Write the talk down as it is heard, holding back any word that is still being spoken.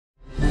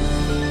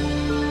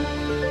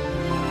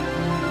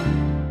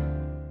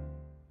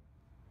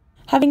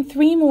Having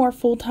 3 more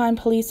full-time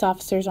police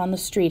officers on the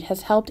street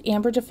has helped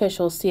Ambridge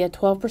officials see a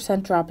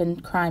 12% drop in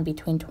crime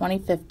between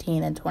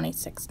 2015 and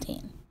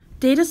 2016.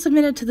 Data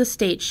submitted to the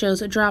state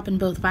shows a drop in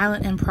both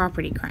violent and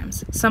property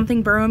crimes,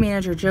 something Borough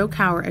Manager Joe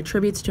Cower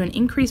attributes to an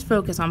increased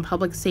focus on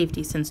public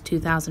safety since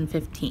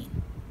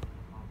 2015.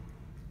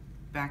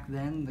 Back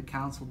then, the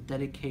council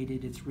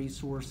dedicated its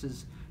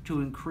resources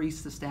to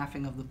increase the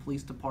staffing of the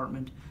police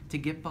department to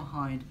get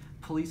behind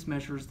police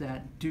measures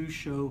that do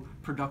show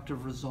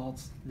productive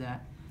results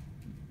that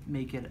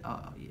make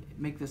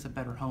this a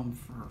better home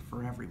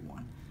for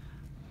everyone.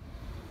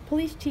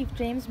 Police Chief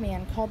James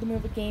Mann called the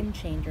move a game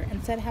changer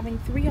and said having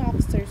 3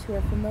 officers who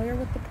are familiar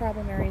with the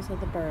problem areas of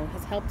the borough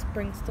has helped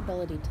bring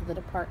stability to the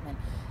department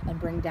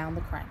and bring down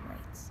the crime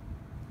rates.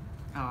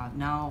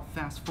 Now,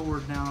 fast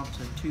forward now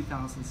to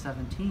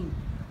 2017,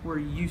 where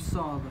you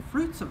saw the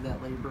fruits of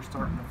that labor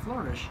starting to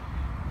flourish.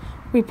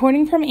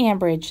 Reporting from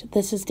Ambridge,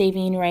 this is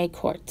Davine Ray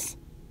Courts.